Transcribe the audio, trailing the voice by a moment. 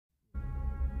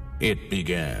It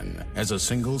began as a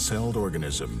single-celled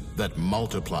organism that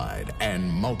multiplied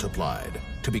and multiplied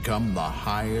to become the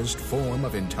highest form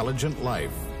of intelligent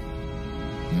life,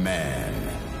 man.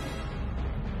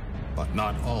 But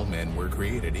not all men were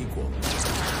created equal.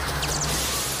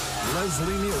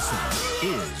 Leslie Nielsen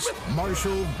is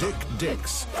Marshall Dick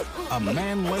Dix, a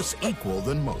man less equal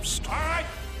than most. All right,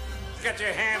 get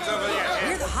your hands over your head.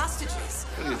 We're the hostages.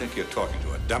 Who do you think you're talking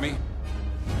to, a dummy?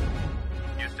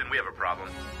 Houston, we have a problem.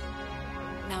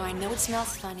 Now, I know it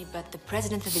smells funny, but the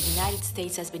President of the United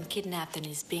States has been kidnapped and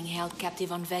is being held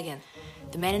captive on Vegan.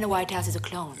 The man in the White House is a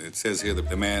clone. It says here that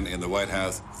the man in the White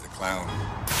House is a clown.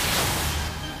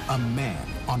 A man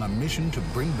on a mission to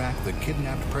bring back the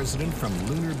kidnapped president from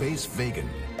lunar base Vegan.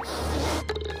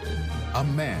 A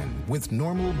man with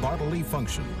normal bodily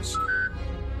functions.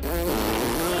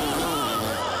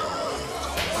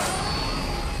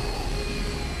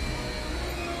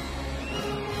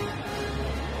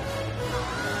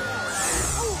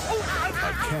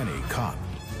 A canny cop,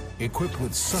 equipped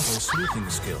with subtle sleuthing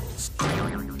skills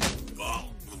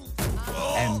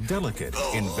and delicate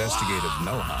investigative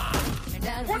know-how.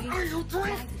 What are you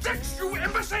doing? Dix, you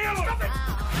imbecile! Stop it!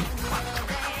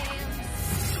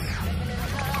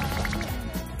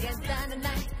 Get down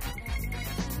tonight.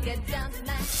 Get down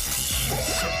tonight.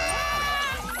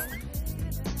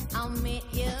 I'll meet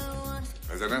you.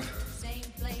 President,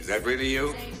 is that really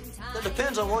you? That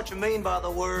depends on what you mean by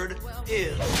the word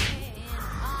is.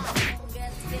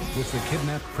 With the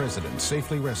kidnapped president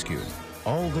safely rescued,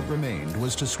 all that remained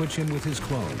was to switch in with his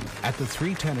clone at the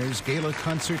Three Tenors Gala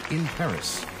concert in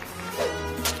Paris.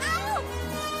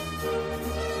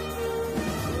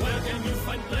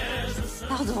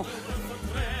 Pardon.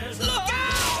 Look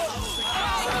out!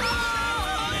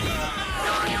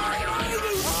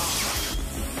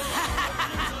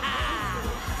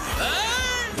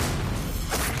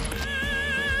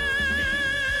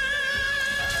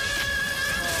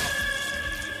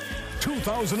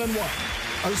 2001,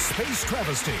 a Space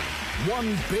Travesty,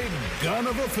 one big gun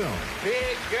of a film.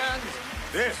 Big guns?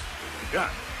 This gun.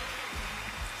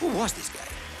 Who was this guy?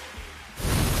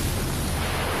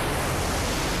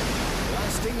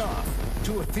 Blasting off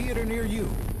to a theater near you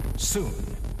soon.